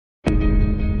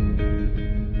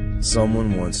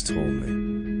Someone once told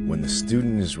me, when the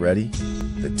student is ready,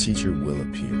 the teacher will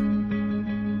appear.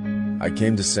 I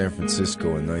came to San Francisco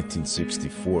in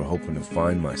 1964 hoping to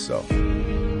find myself.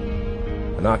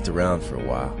 I knocked around for a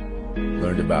while,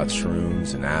 learned about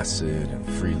shrooms and acid and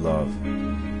free love,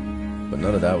 but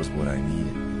none of that was what I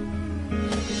needed.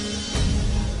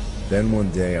 Then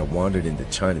one day I wandered into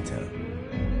Chinatown,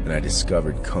 and I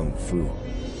discovered Kung Fu,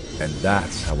 and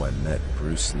that's how I met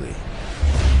Bruce Lee.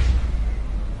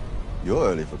 You're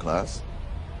early for class.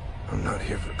 I'm not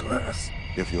here for class.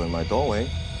 If you're in my doorway,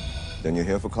 then you're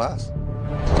here for class.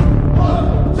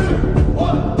 1, 2,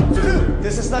 1, 2.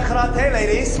 This is not karate,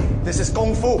 ladies. This is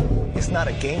Kung Fu. It's not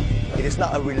a game. It is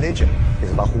not a religion.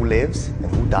 It's about who lives and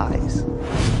who dies.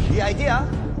 The idea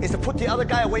is to put the other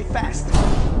guy away fast.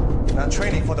 Not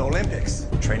training for the Olympics,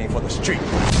 training for the street.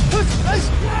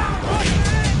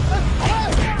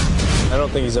 I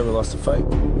don't think he's ever lost a fight.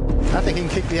 I think he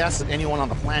can kick the ass of anyone on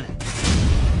the planet.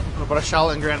 What about a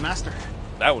Shaolin Grandmaster?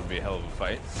 That would be a hell of a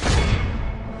fight.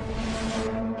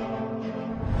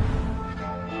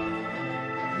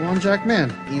 Wong Jack Man.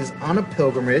 He's on a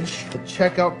pilgrimage to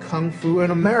check out Kung Fu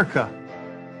in America.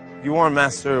 You are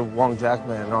Master Wong Jack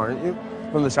Man, aren't you?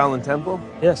 From the Shaolin Temple?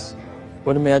 Yes.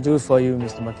 What may I do for you,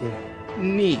 Mr. Makita?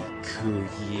 你可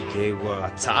以给我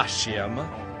擦鞋吗?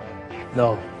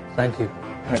 No, thank you.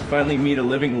 I finally meet a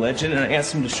living legend and I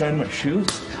ask him to shine my shoes?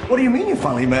 What do you mean you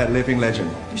finally met a living legend?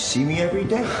 You see me every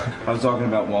day. I was talking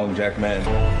about Wong Jack Man.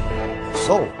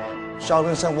 So,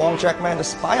 Shaolin sent Wong Jack Man to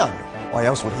spy on you. Why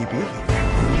else would he be here?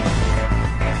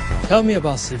 Tell me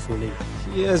about Sifu Lee.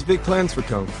 He has big plans for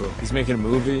Kung Fu. He's making a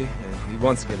movie, and he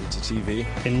wants to get into TV.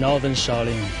 In Northern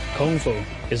Shaolin, Kung Fu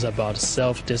is about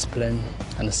self-discipline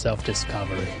and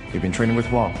self-discovery. You've been training with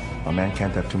Wong. A man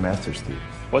can't have two masters, Steve.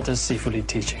 What does Sifu Lee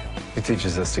teach you? He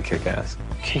teaches us to kick ass.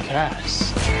 Kick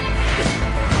ass.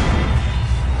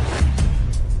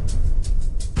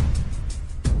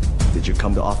 Did you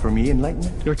come to offer me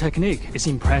enlightenment? Your technique is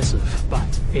impressive,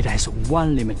 but it has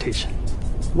one limitation.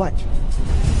 What?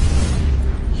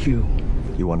 You.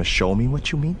 You want to show me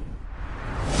what you mean?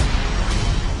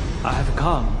 I have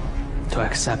come to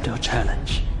accept your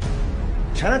challenge.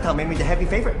 Chinatown made me the heavy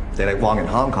favorite. They like Wong in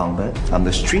Hong Kong, but on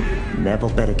the street, never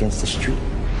bet against the street.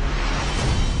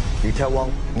 You tell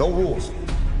Wong, no rules,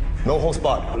 no holds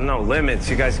barred. No limits,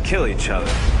 you guys kill each other.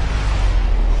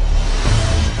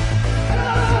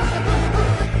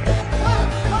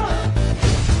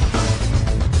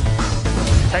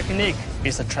 Technique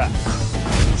is a trap.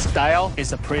 Style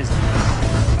is a prison.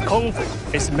 Kung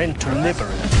Fu is meant to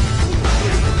liberate.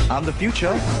 I'm the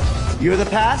future, you're the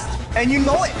past, and you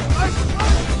know it.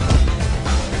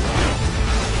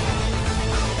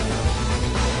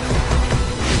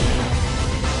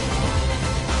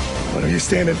 Why don't you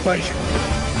stand and fight?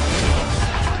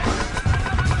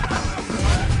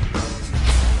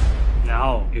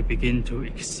 Now you begin to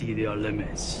exceed your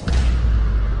limits.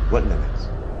 What limits?